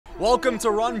Welcome to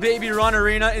Run Baby Run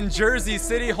Arena in Jersey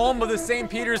City, home of the St.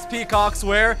 Peter's Peacocks,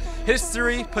 where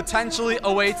history potentially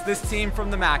awaits this team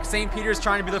from the MAC. St. Peter's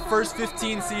trying to be the first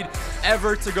 15 seed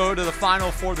ever to go to the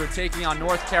Final Four. They're taking on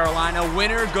North Carolina.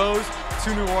 Winner goes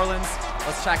to New Orleans.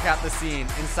 Let's check out the scene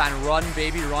inside Run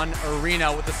Baby Run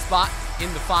Arena with the spot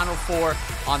in the Final Four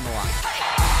on the line.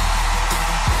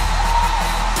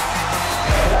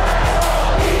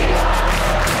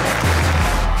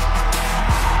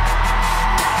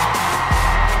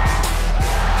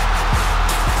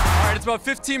 It's about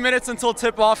 15 minutes until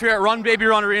tip-off here at Run Baby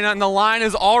Run Arena, and the line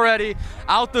is already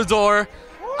out the door,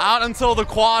 out until the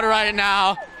quad right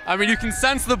now. I mean, you can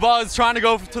sense the buzz trying to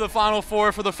go to the Final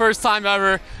Four for the first time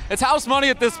ever. It's house money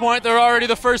at this point. They're already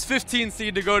the first 15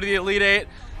 seed to go to the Elite Eight,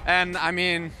 and I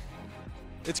mean,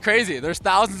 it's crazy. There's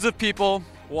thousands of people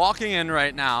walking in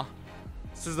right now.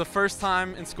 This is the first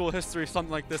time in school history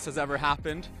something like this has ever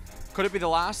happened. Could it be the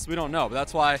last? We don't know, but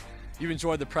that's why you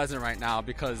enjoy the present right now,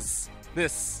 because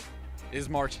this is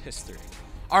March history.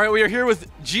 All right, we are here with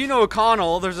Gino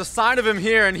O'Connell. There's a sign of him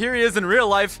here, and here he is in real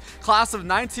life, class of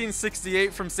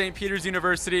 1968 from St. Peter's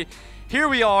University. Here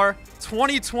we are,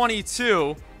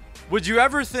 2022. Would you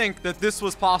ever think that this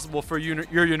was possible for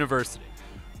your university?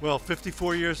 Well,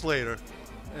 54 years later,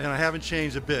 and I haven't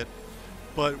changed a bit,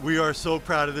 but we are so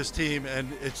proud of this team,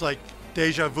 and it's like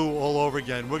deja vu all over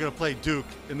again. We're going to play Duke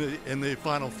in the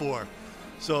Final Four.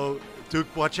 So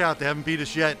Duke, watch out. They haven't beat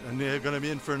us yet, and they're going to be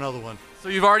in for another one. So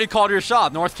you've already called your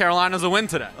shot. North Carolina's a win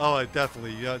today. Oh,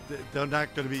 definitely. They're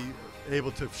not going to be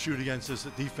able to shoot against this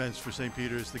defense for St.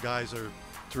 Peter's. The guys are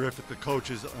terrific. The coach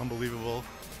is unbelievable.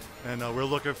 And we're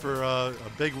looking for a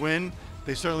big win.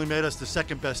 They certainly made us the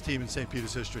second best team in St.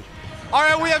 Peter's history. All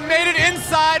right, we have made it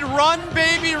inside Run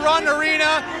Baby Run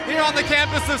Arena here on the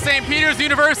campus of St. Peter's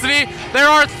University. There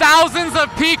are thousands of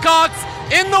Peacocks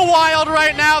in the wild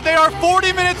right now. They are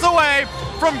 40 minutes away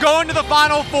from going to the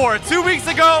Final Four. 2 weeks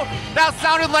ago, that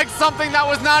sounded like something that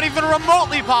was not even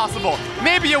remotely possible.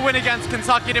 Maybe a win against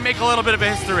Kentucky to make a little bit of a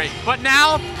history. But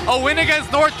now, a win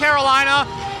against North Carolina,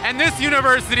 and this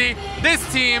university, this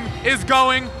team is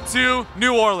going to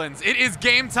New Orleans. It is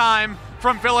game time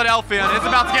from Philadelphia, and it's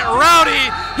about to get rowdy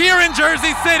here in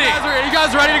Jersey City. Are you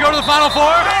guys ready to go to the Final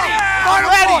Four? Final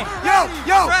Four.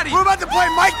 Yo, we're about to play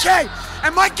Mike K.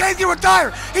 And Mike K's gonna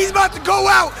retire. He's about to go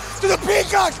out to the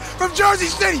Peacocks from Jersey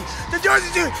City.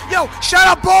 Yo, shout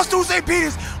out Barstool St.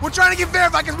 Peter's. We're trying to get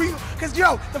verified because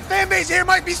the fan base here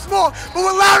might be small, but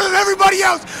we're louder than everybody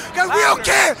else. Because we don't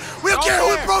care. We don't care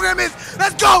who the program is.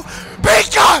 Let's go,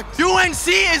 Peacocks! UNC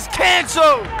is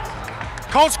canceled.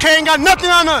 Coach K ain't got nothing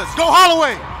on us. Go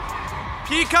Holloway.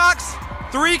 Peacocks,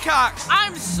 3 cocks.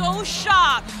 I'm so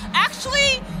shocked.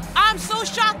 Actually, I'm so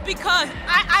shocked because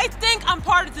I think I'm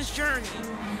part of this journey.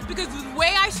 Because the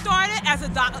way I started as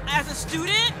a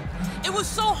student, it was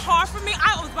so hard for me.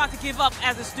 I was about to give up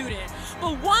as a student.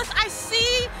 But once I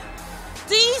see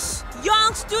these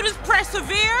young students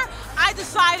persevere, I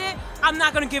decided I'm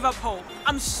not gonna give up hope.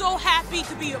 I'm so happy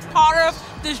to be a part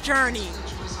of this journey.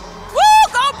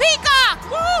 Woo, go Peacock,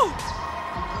 woo!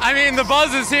 I mean, the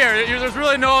buzz is here. There's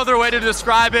really no other way to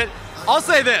describe it. I'll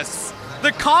say this.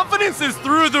 The confidence is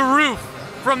through the roof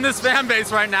from this fan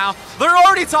base right now. They're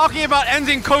already talking about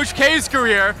ending Coach K's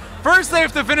career. First, they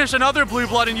have to finish another blue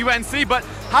blood in UNC, but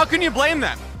how can you blame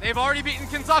them? They've already beaten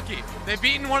Kentucky. They've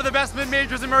beaten one of the best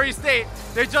mid-majors in Murray State.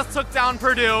 They just took down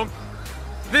Purdue.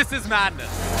 This is madness.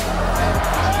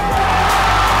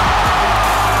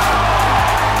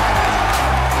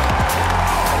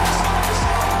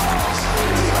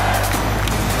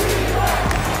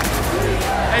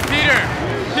 Hey,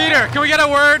 Peter, can we get a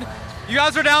word? You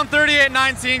guys are down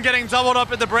 38-19, getting doubled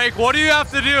up at the break. What do you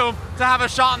have to do to have a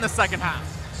shot in the second half?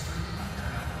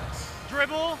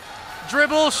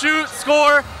 Dribble, shoot,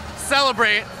 score,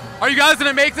 celebrate. Are you guys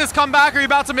gonna make this comeback, or are you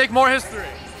about to make more history?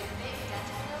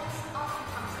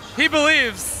 He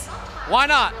believes. Why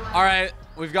not? All right,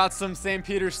 we've got some St.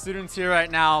 Peter's students here right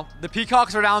now. The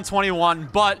Peacocks are down 21,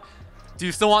 but do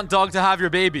you still want Doug to have your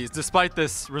babies despite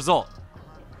this result?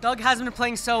 Doug hasn't been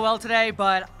playing so well today,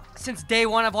 but since day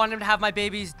one, I've wanted him to have my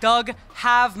babies. Doug,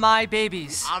 have my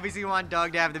babies. Obviously, you want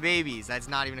Doug to have the babies. That's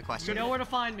not even a question. You know where to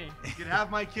find me. You can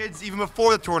have my kids even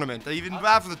before the tournament, even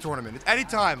after the tournament. It's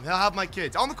anytime. He'll have my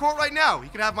kids. On the court right now, he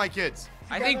can have my kids.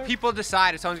 I think people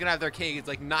decide if someone's gonna have their kids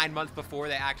like 9 months before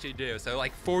they actually do. So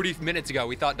like 40 minutes ago,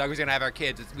 we thought Doug was gonna have our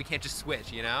kids. We can't just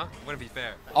switch, you know? Wouldn't be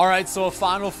fair. All right, so a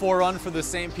Final Four run for the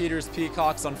St. Peter's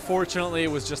Peacocks. Unfortunately,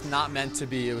 it was just not meant to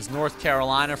be. It was North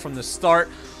Carolina from the start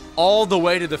all the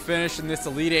way to the finish in this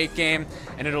Elite Eight game,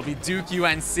 and it'll be Duke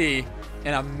UNC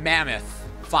in a mammoth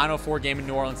Final Four game in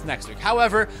New Orleans next week.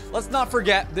 However, let's not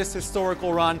forget this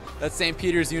historical run that St.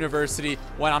 Peter's University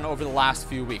went on over the last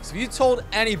few weeks. If you told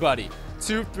anybody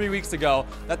 2-3 weeks ago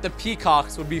that the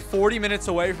Peacocks would be 40 minutes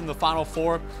away from the Final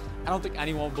Four, I don't think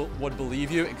anyone would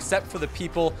believe you except for the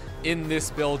people in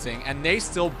this building, and they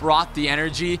still brought the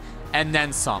energy and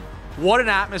then some. What an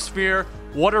atmosphere,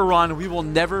 what a run. We will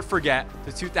never forget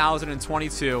the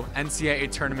 2022 NCAA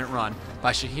Tournament run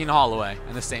by Shaheen Holloway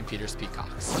and the St. Peter's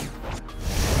Peacocks.